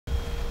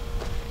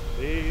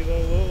See the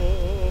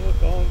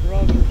look on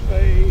brother's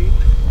face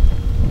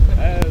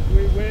as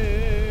we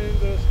win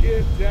the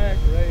skipjack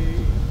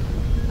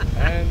race,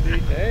 and he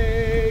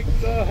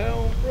takes the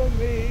helm from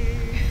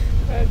me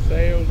and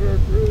sails her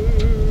through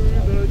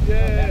the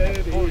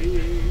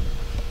jetty.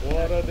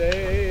 What a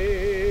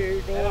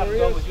day,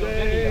 glorious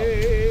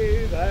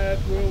day that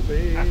will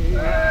be.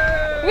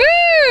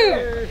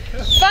 Woo!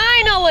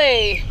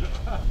 Finally!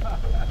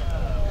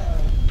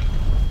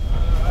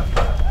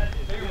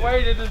 He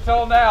waited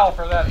until now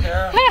for that,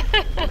 Tara.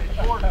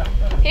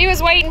 He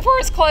was waiting for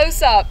his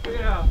close-up.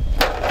 Yeah.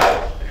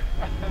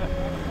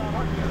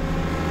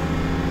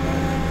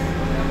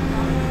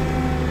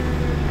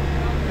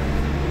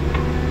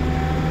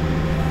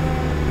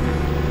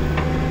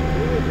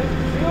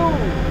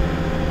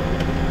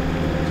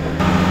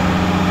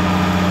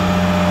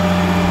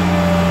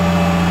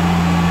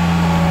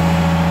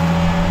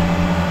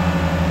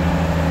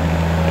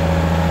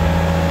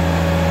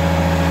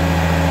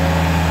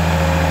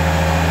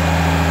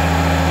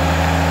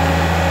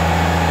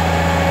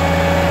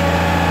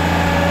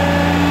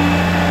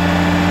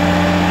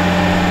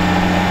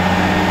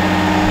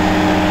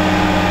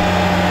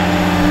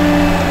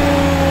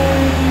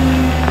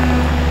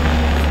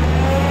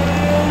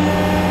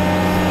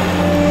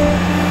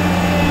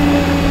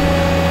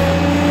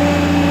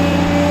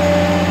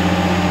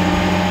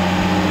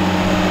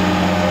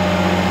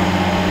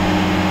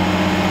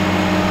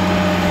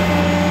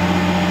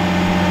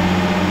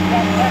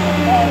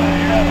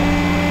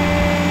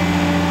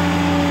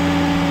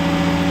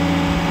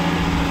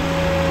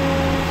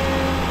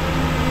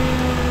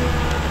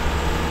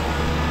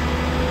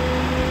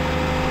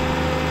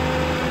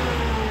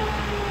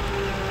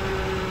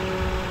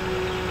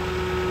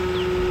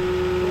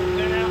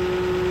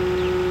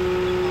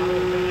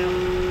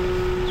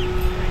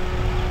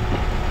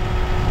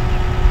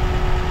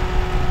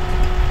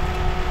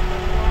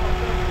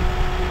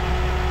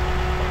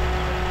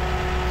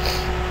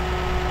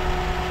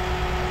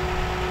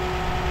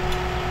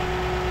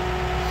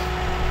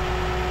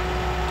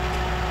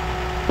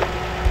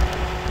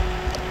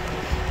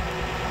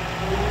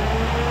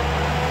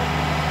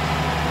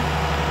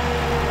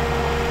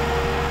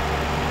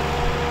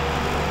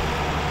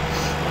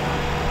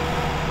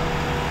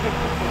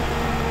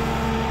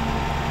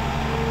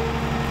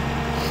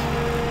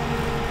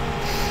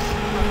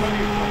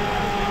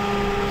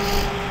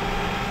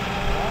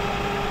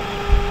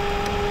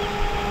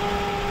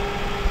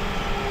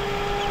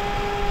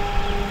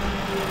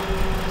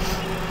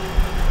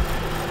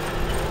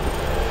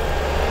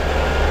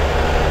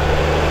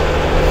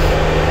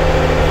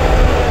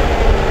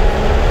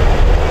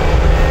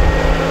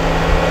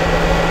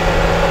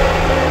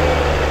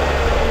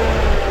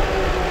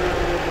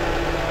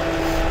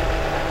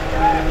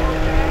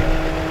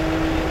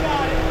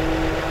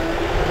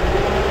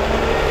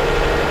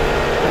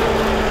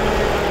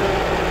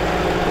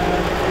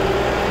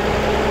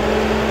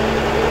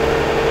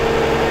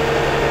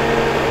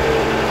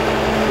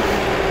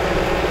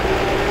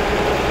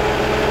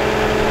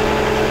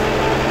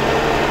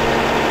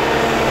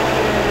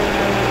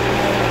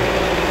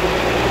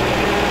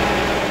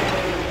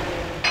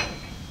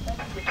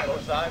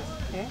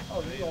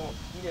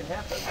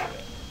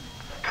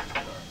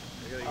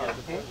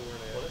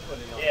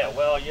 Yeah,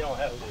 well, you don't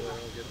have to.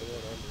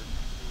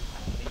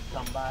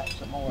 Come back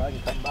some more. I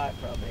can come back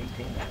probably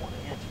 18 to 20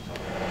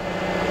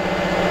 inches.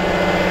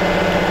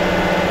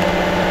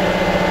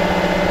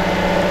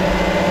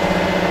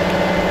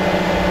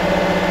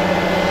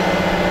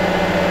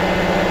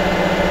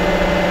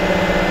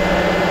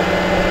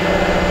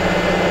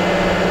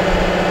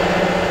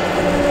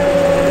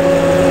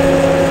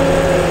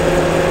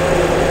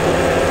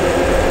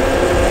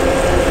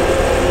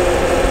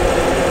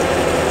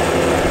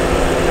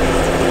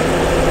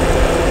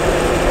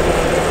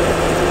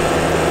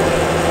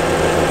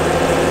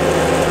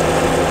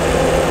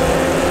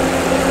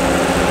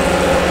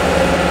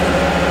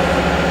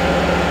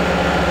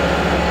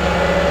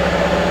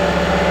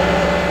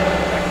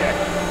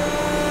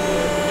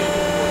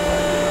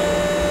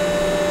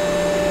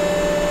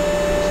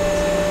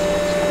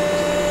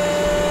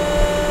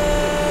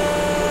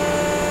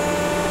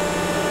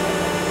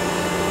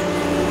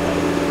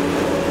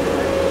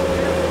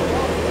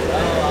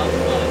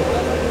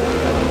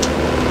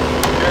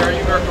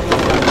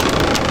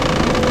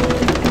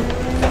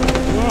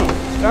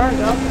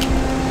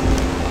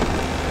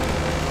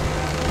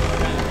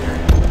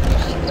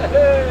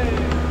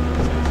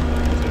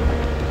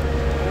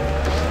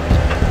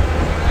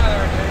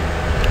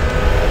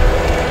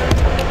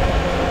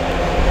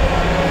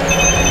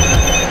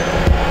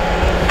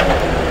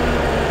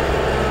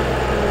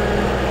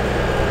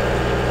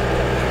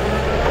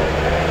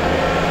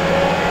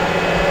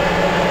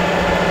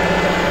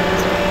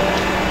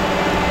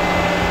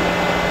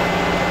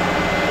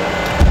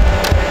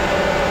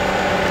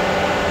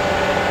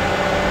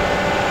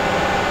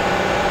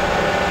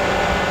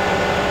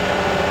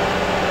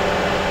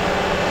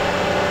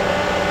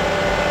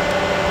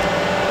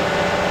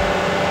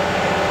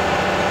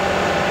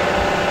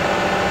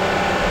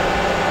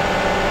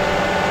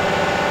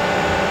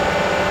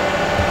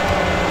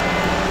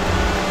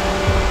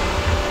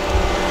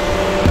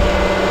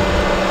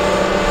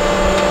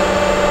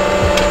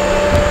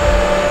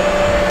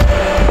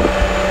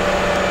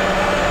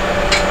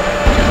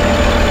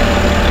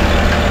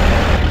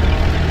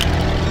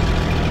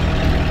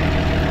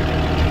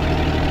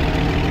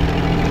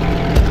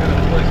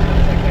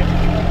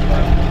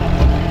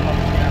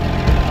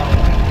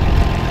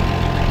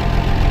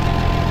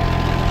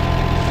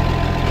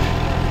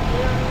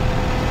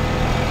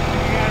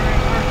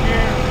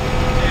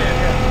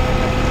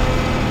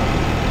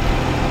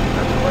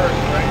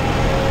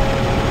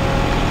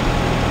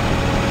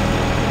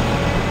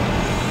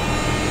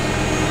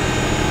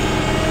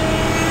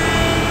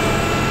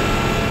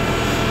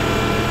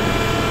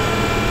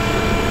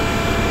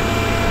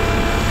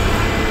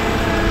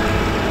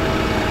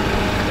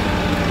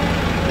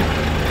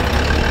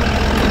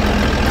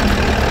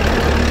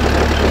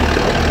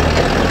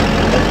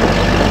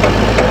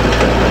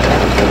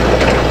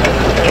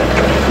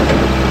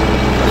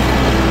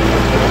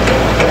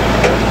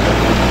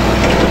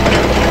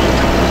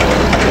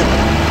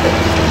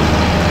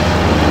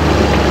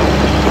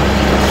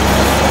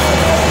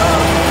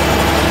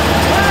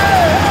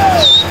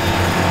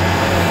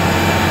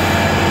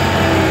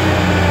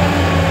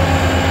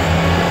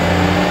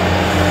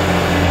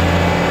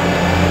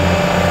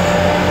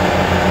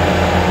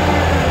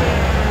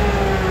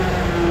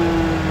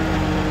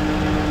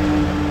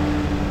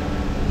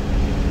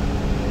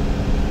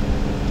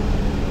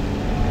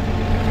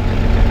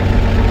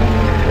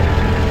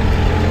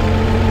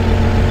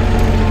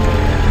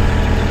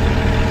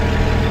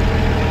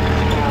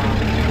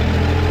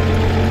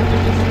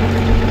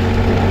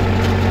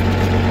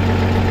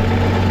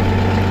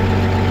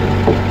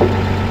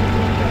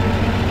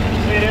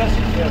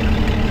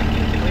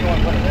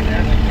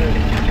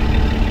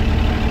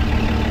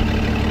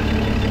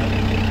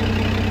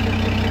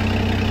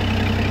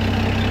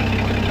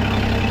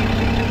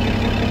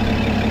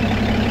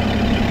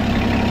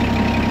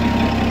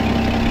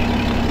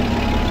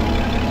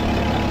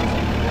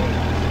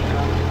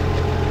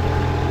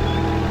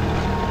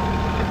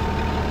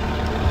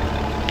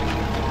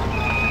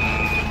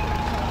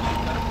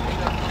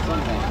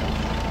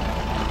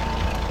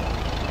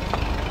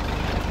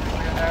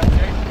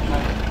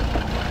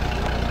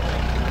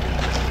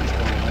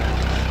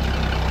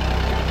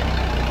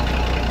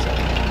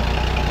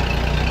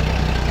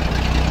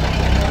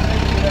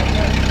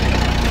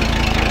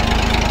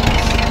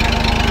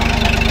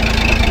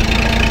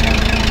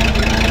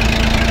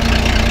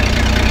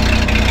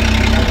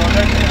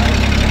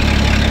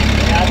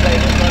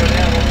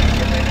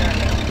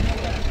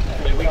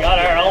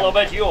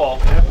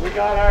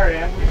 got our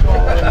end. We go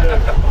ahead and do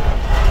it.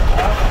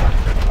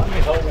 I'm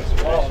just holding some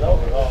cloth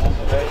over it.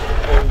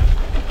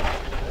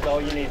 That's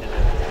all you need to do.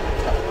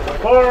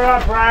 Pull her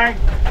up, Frank.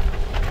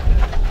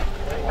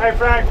 Hey,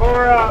 Frank, pull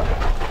her up.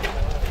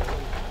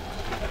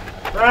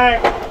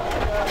 Frank.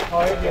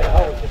 Oh, you get a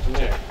hold just a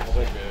minute.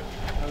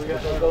 We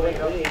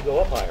need to go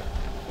up higher.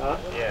 Huh?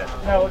 Yeah.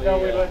 No,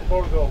 we let the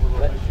board go over a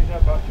little bit. She's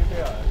not about to be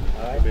all right.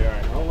 All right. Be all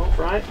right. I don't know,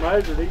 Frank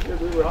measured. He said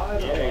we were high.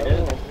 Yeah, he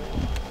did.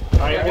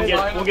 All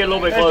right, we'll get a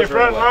little bit closer.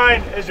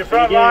 Is your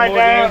front line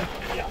down?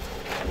 Yeah.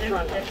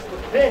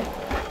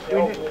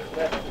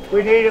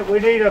 We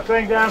need a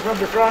thing down from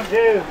the front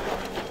too.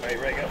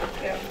 Ready, go.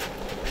 Yeah.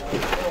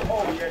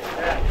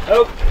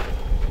 Oh.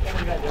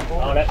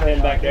 Oh, that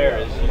pin back there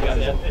is. You got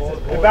that?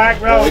 The back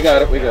row. Oh, we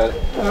got it.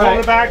 All Hold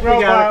the back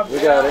row up. We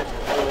got it.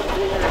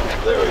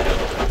 There we go.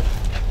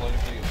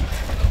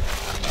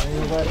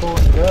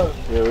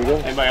 There we go.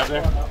 Anybody up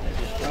there?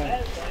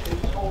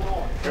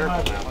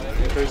 Careful now.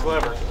 Who's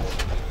lever?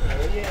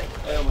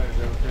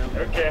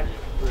 Okay.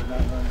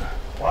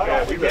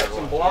 Wow, we got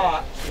some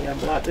block. Yeah,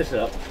 blot this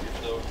up.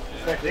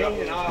 Dean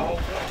and I hold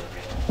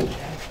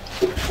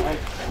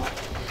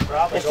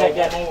Let's take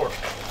that more.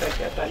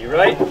 You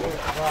right?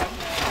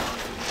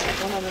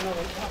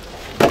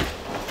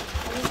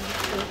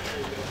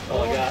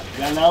 All I got. You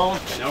got another one?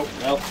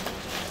 Nope.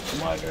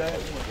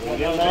 You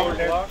got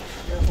another one?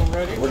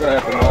 We're going to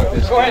have to knock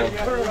this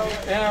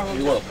down.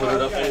 You want to put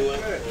it up anyway?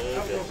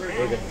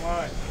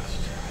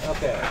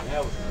 Okay.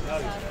 Now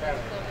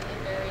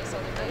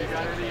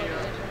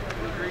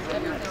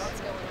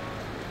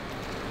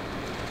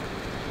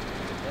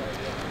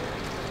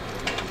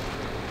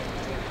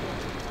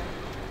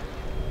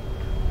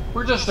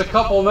we're just a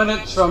couple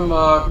minutes from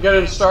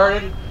getting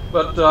started,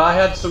 but I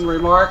had some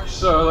remarks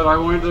that I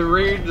wanted to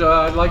read.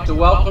 I'd like to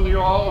welcome you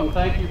all and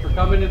thank you for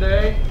coming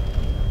today.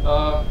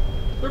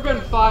 There have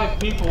been 5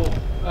 people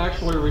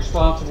actually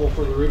responsible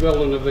for the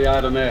rebuilding of the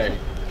Item A.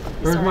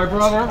 There's my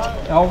brother,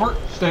 Albert,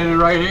 standing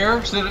right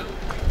here.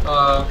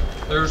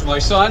 There's my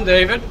son,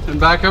 David, and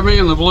back of me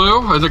in the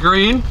blue or the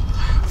green.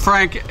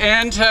 Frank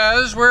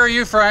Antez, where are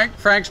you, Frank?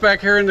 Frank's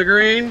back here in the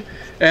green.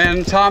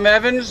 And Tom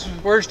Evans,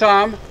 where's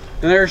Tom?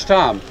 And there's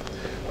Tom.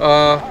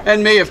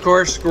 And me, of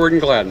course, Gordon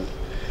Gladden.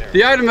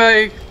 The Item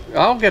A,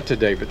 I'll get to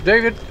David.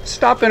 David,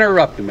 stop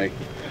interrupting me.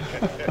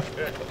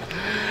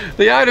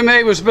 The Item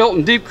A was built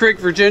in Deep Creek,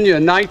 Virginia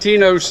in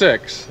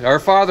 1906. Our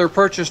father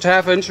purchased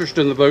half interest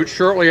in the boat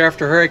shortly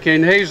after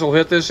Hurricane Hazel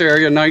hit this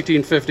area in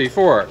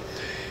 1954.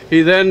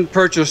 He then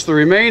purchased the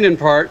remaining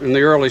part in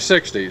the early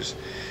 60s.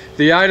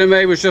 The Item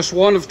A was just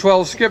one of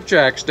 12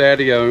 skipjacks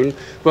Daddy owned,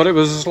 but it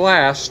was his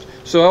last,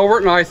 so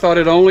Albert and I thought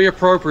it only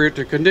appropriate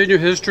to continue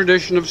his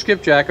tradition of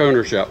skipjack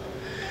ownership.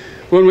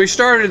 When we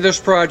started this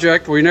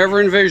project, we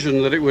never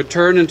envisioned that it would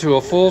turn into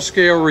a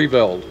full-scale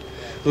rebuild.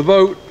 The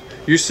boat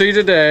you see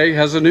today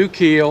has a new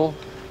keel,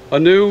 a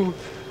new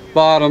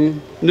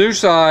bottom, new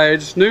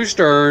sides, new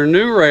stern,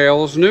 new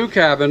rails, new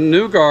cabin,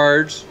 new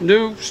guards,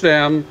 new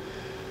stem,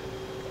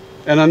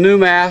 and a new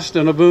mast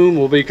and a boom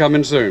will be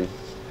coming soon.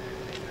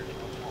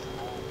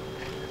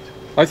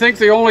 I think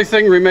the only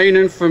thing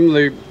remaining from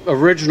the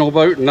original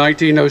boat in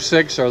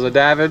 1906 are the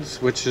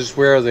davits, which is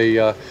where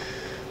the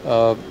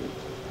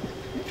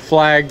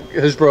flag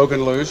has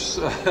broken loose,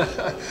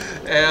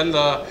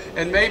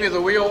 and maybe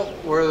the wheel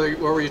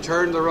where you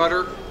turn the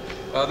rudder.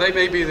 They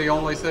may be the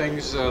only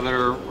things that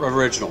are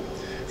original.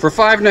 For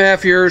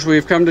 5.5 years,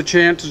 we've come to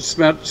Chance and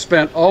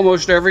spent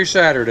almost every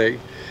Saturday.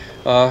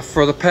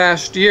 For the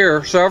past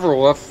year,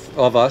 several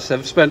of us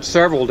have spent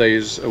several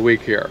days a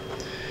week here.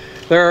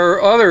 There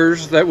are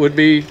others that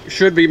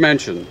should be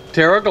mentioned.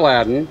 Tara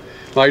Gladden,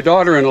 my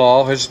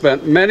daughter-in-law, has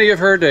spent many of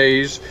her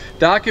days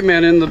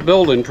documenting the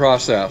building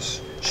process.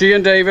 She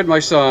and David, my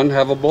son,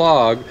 have a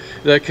blog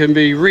that can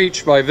be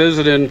reached by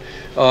visiting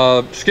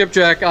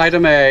Skipjack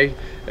Item A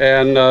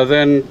and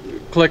then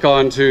click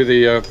on to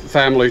the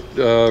family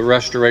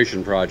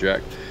restoration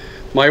project.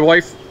 My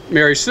wife,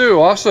 Mary Sue,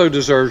 also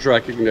deserves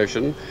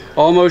recognition.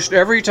 Almost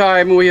every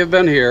time we have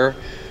been here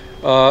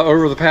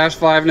over the past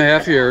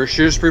 5.5 years,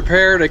 she has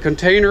prepared a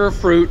container of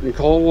fruit and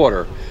cold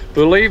water.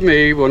 Believe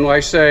me when I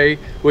say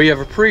we have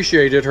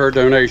appreciated her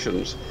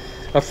donations.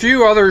 A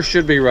few others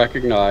should be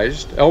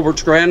recognized.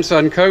 Albert's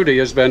grandson Cody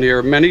has been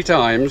here many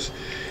times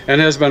and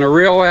has been a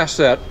real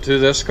asset to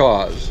this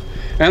cause.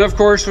 And of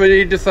course we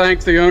need to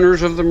thank the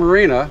owners of the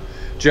marina,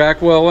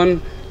 Jack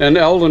Willen and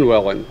Eldon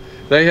Willen.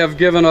 They have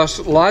given us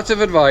lots of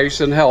advice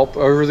and help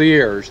over the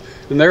years.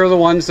 And they're the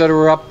ones that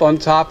were up on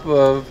top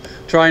of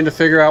trying to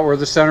figure out where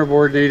the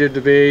centerboard needed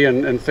to be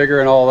and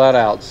figuring all that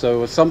out.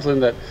 So it's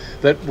something that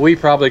we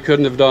probably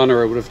couldn't have done,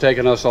 or it would have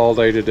taken us all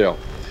day to do.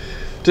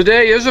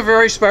 Today is a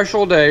very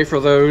special day for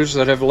those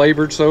that have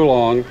labored so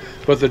long,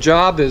 but the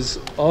job is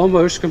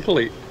almost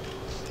complete.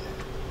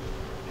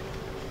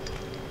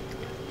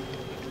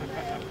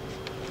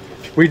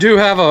 We do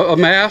have a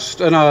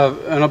mast and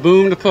a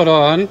boom to put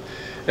on,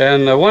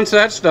 and once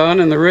that's done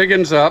and the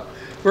rigging's up,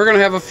 we're going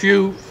to have a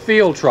few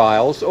field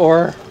trials,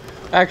 or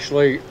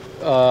actually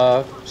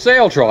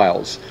sail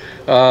trials.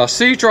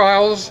 Sea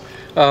trials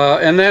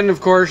And then,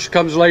 of course,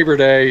 comes Labor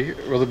Day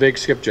with a big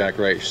skipjack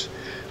race.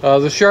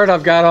 The shirt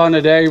I've got on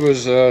today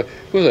was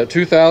it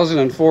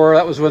 2004?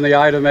 That was when the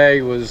Item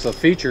A was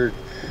featured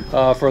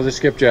for the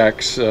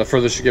skipjacks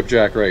for the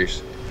skipjack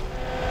race.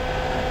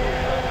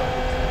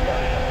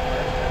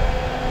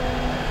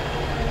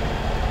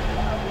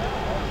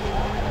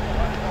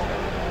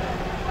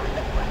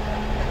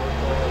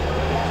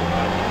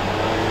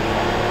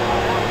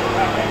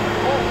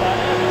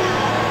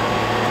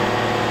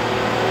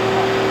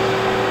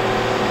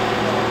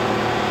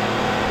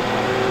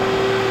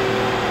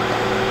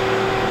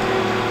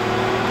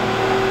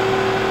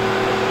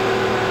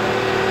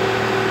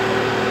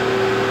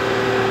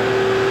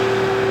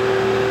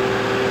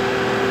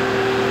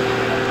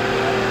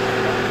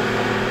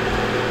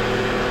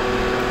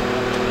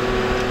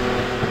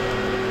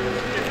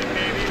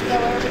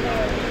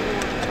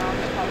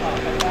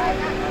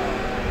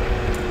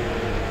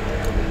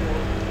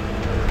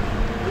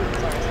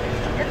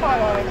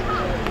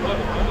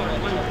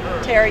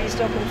 Terry, you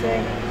still can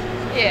sing?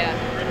 Yeah.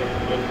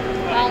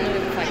 I'll move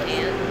if I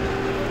can.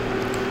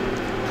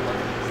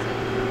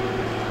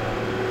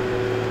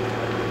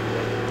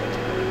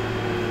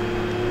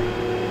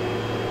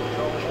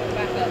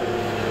 Back up.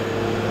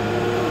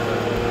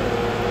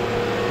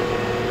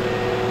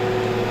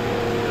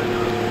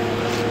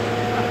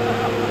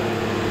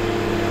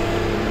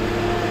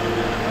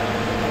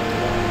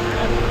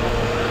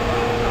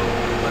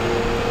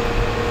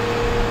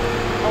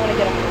 I want to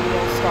get a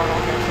real start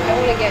on here. So I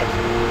want to get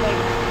like.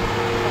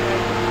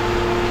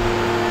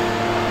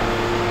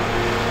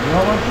 You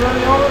almost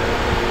ready on it?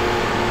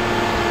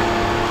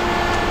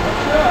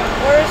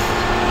 Where's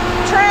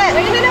Trent?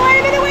 Wait a minute, wait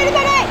a minute, wait a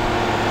minute!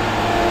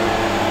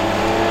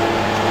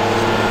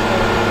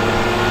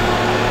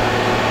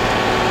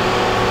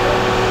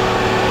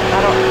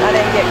 I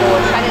didn't get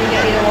George. I didn't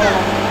get either one of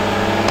them.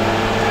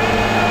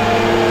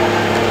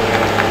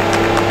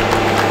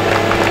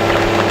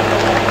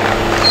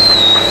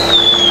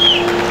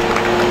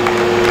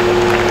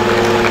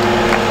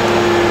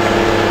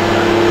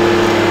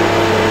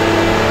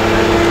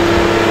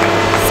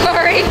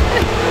 Sorry.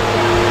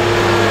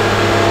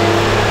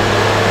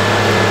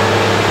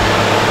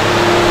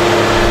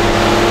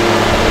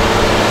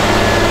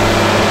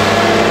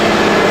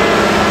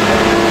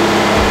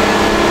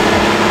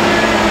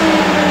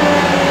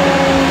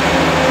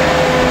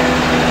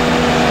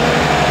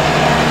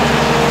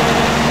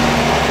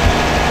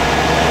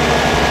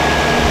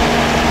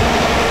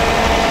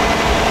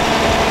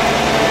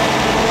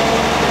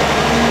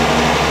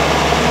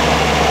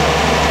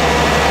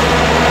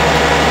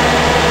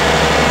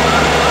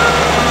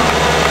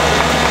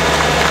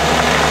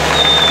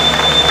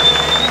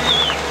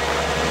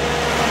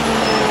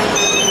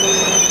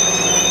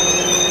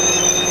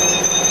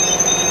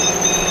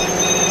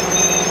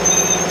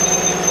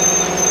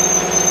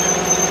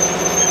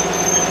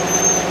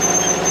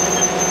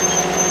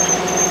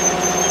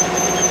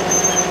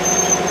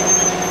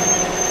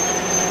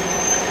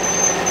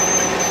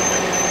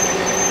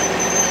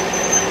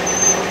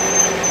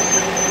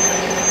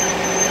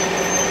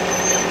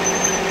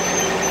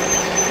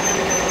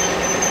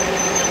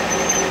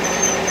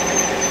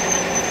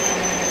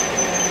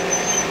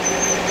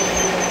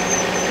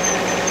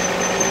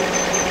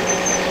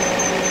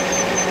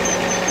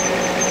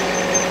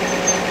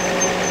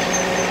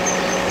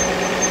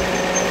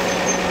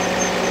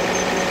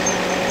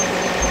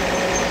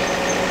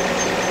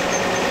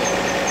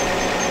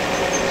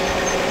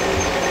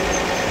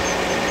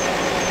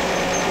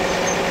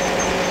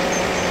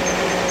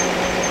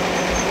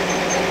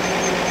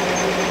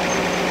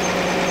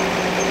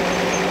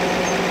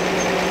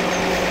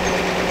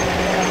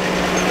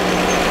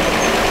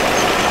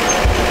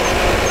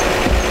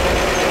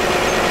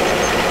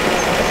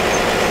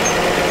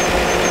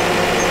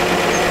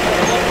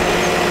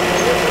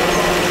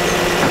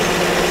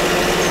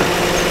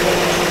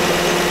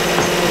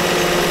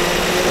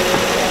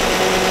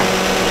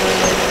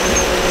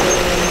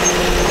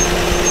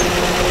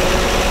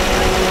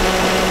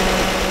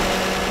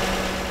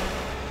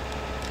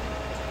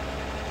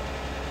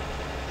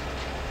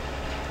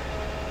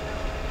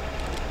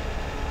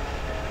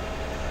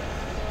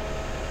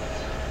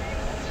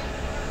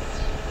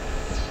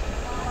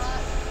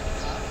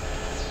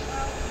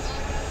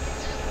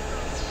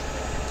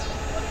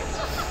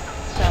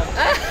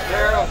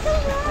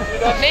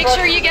 Make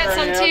sure you get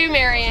some too,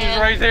 Marianne. She's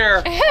right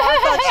there. I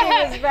thought she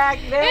was back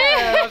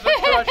there.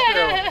 Trust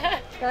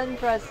Doesn't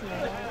trust me.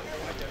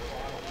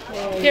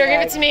 Here,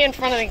 give it to me in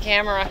front of the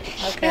camera.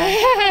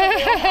 Okay.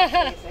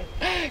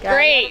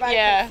 Great, Everybody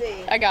yeah. can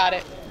see. I got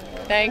it.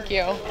 Thank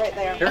you. Right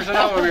there. Here's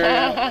another one,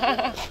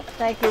 Marianne.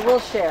 Thank you. We'll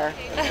share.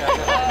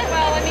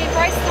 Well, I mean,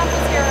 Bryce Stump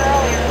was here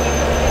earlier.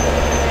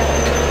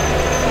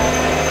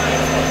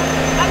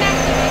 I'm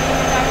actually making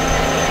the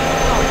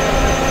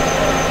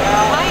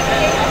my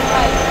engagement was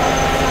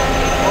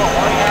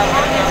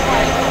on his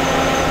wife.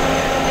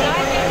 And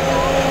I think,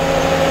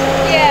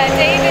 yeah,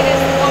 David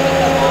is the one with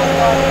the long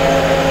dark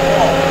hair.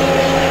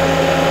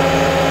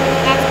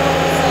 That's what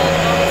his son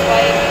and his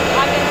wife.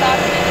 I've been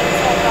documenting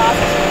this whole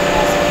process for the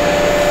last few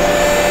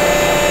years.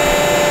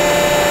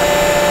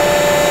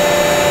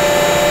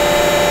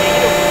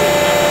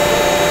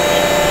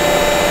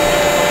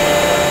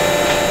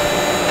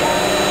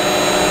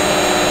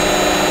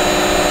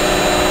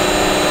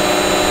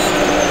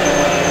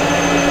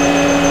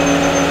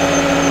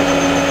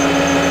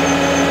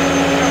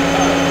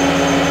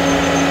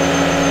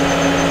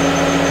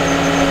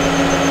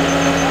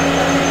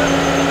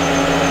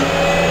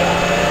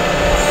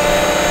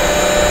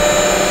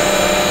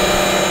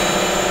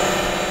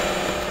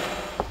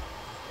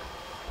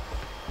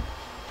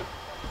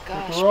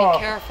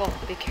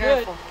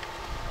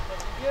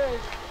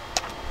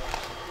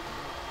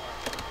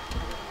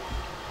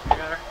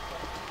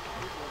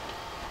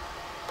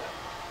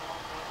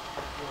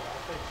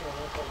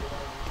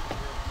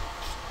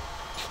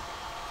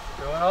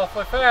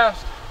 awfully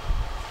fast.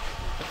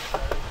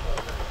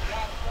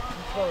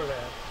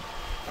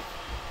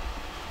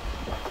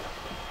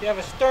 You have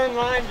a stern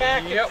line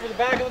back Yep. for the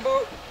back of the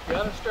boat?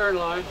 Got a stern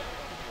line.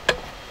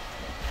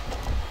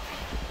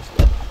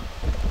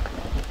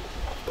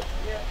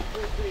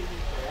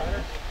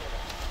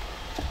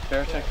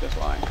 There, take this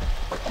line.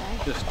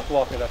 Just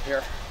walk it up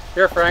here.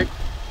 Here, Frank.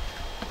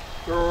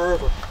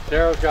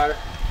 Daryl's got her.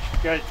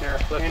 Got it there.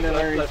 Let's, And then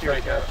let's, underneath let's here.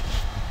 Frank have it.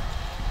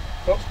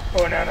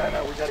 Oh,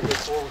 no. We gotta go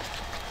forward.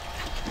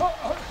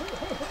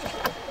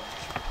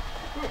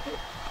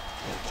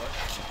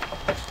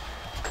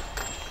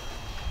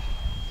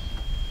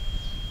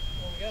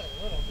 Well, we got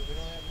a little, but we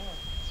don't have more.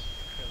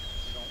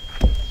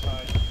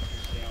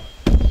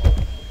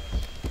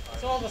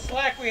 That's all the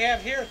slack we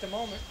have here at the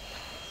moment.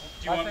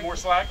 Do you want more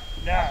slack?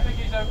 Nah. I think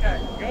he's okay.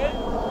 Good?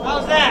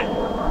 How's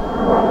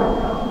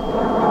that?